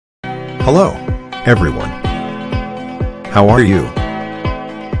Hello, everyone. How are you?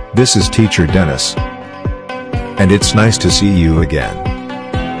 This is Teacher Dennis. And it's nice to see you again.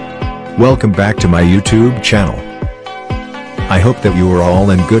 Welcome back to my YouTube channel. I hope that you are all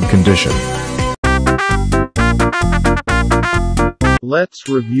in good condition. Let's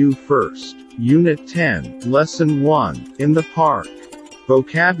review first. Unit 10, Lesson 1, In the Park.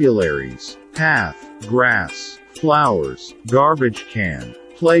 Vocabularies: path, grass, flowers, garbage can,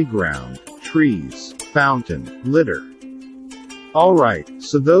 playground, trees, fountain, litter. Alright,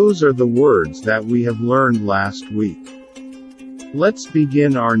 so those are the words that we have learned last week. Let's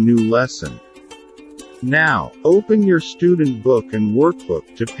begin our new lesson. Now, open your student book and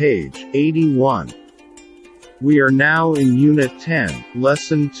workbook to page 81. We are now in Unit 10,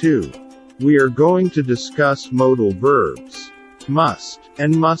 Lesson 2. We are going to discuss modal verbs, must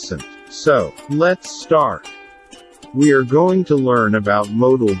and mustn't. So, let's start. We are going to learn about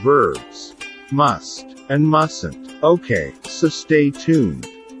modal verbs, must and mustn't. Okay, so stay tuned.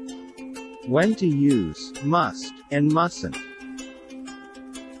 When to use must and mustn't.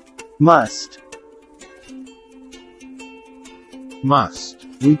 Must. Must.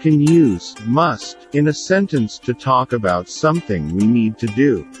 We can use must in a sentence to talk about something we need to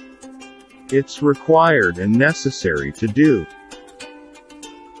do. It's required and necessary to do.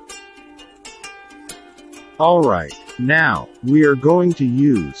 Alright, now, we are going to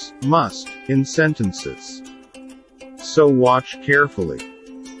use must in sentences. So watch carefully.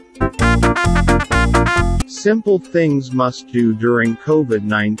 Simple things must do during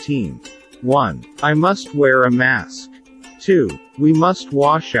COVID-19. 1. I must wear a mask. 2. We must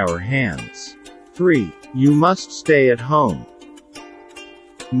wash our hands. 3. You must stay at home.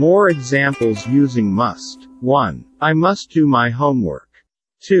 More examples using must. 1. I must do my homework.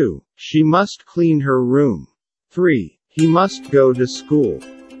 2. She must clean her room. 3. He must go to school.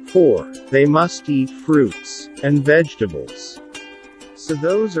 4. They must eat fruits and vegetables. So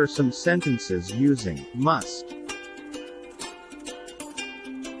those are some sentences using must.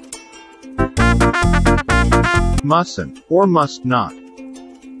 Mustn't, or must not.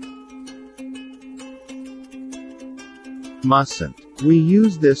 Mustn't. We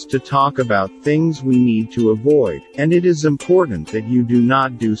use this to talk about things we need to avoid, and it is important that you do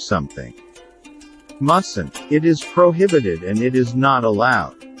not do something. Mustn't. It is prohibited and it is not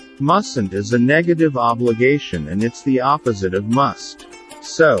allowed. Mustn't is a negative obligation and it's the opposite of must.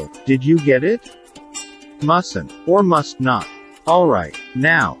 So, did you get it? Mustn't, or must not. Alright,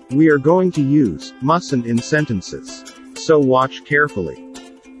 now, we are going to use mustn't in sentences. So watch carefully.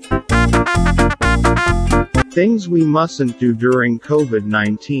 Things we mustn't do during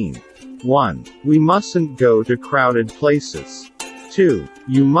COVID-19. 1. We mustn't go to crowded places. 2.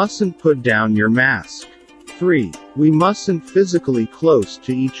 You mustn't put down your mask. 3. We mustn't physically close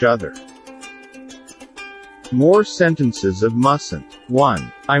to each other. More sentences of mustn't.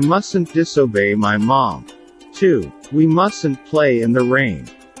 1. I mustn't disobey my mom. 2. We mustn't play in the rain.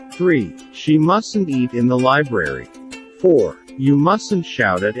 3. She mustn't eat in the library. 4. You mustn't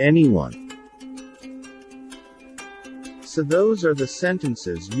shout at anyone. So those are the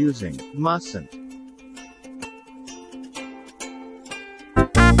sentences using mustn't.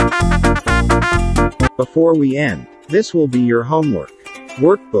 Before we end, this will be your homework.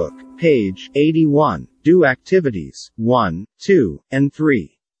 Workbook, page 81. Do activities 1, 2, and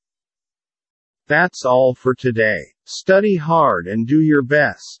 3. That's all for today. Study hard and do your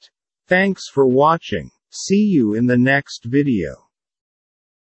best. Thanks for watching. See you in the next video.